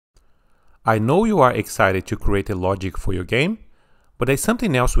I know you are excited to create a logic for your game, but there's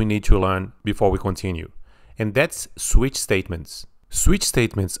something else we need to learn before we continue, and that's switch statements. Switch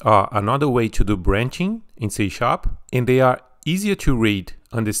statements are another way to do branching in C#, and they are easier to read,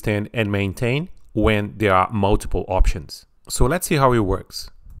 understand, and maintain when there are multiple options. So let's see how it works.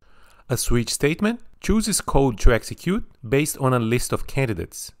 A switch statement chooses code to execute based on a list of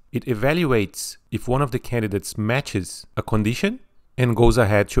candidates. It evaluates if one of the candidates matches a condition and goes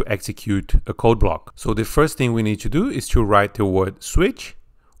ahead to execute a code block. So the first thing we need to do is to write the word switch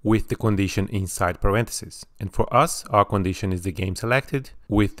with the condition inside parentheses. And for us, our condition is the game selected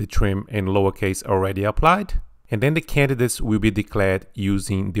with the trim and lowercase already applied. And then the candidates will be declared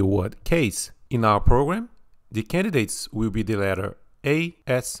using the word case. In our program, the candidates will be the letter A,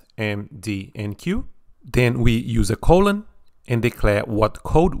 S, M, D, and Q. Then we use a colon and declare what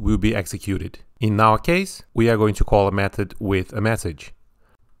code will be executed. In our case, we are going to call a method with a message.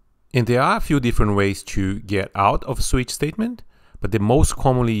 And there are a few different ways to get out of a switch statement, but the most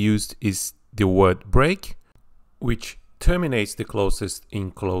commonly used is the word break, which terminates the closest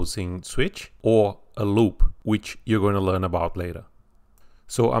enclosing switch, or a loop, which you're going to learn about later.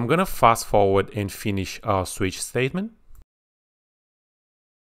 So I'm going to fast forward and finish our switch statement.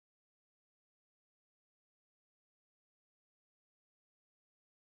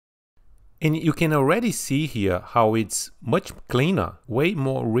 And you can already see here how it's much cleaner, way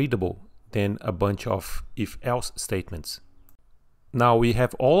more readable than a bunch of if-else statements. Now we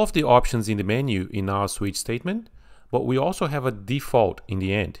have all of the options in the menu in our switch statement, but we also have a default in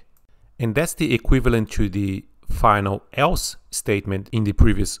the end. And that's the equivalent to the final else statement in the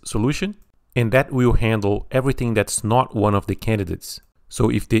previous solution. And that will handle everything that's not one of the candidates.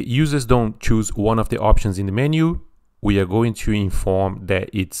 So if the users don't choose one of the options in the menu, we are going to inform that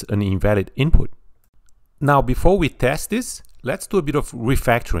it's an invalid input. Now, before we test this, let's do a bit of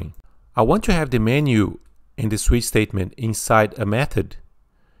refactoring. I want to have the menu and the switch statement inside a method,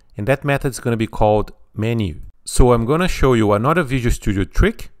 and that method is going to be called menu. So I'm going to show you another Visual Studio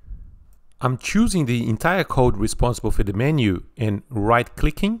trick. I'm choosing the entire code responsible for the menu and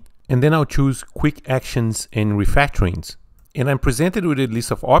right-clicking, and then I'll choose quick actions and refactorings. And I'm presented with a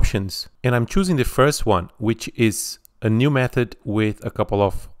list of options, and I'm choosing the first one, which is a new method with a couple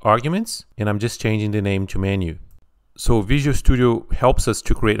of arguments, and I'm just changing the name to menu. So Visual Studio helps us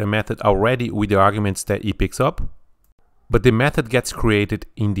to create a method already with the arguments that it picks up, but the method gets created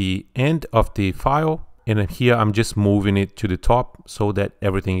in the end of the file, and here I'm just moving it to the top so that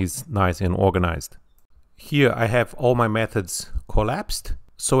everything is nice and organized. Here I have all my methods collapsed,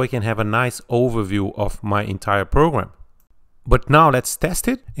 so I can have a nice overview of my entire program. But now let's test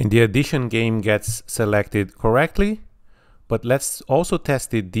it, and the addition game gets selected correctly, but let's also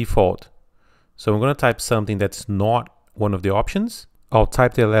test the default. So I'm going to type something that's not one of the options. I'll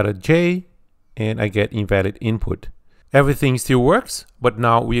type the letter J and I get invalid input. Everything still works, but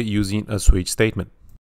now we are using a switch statement.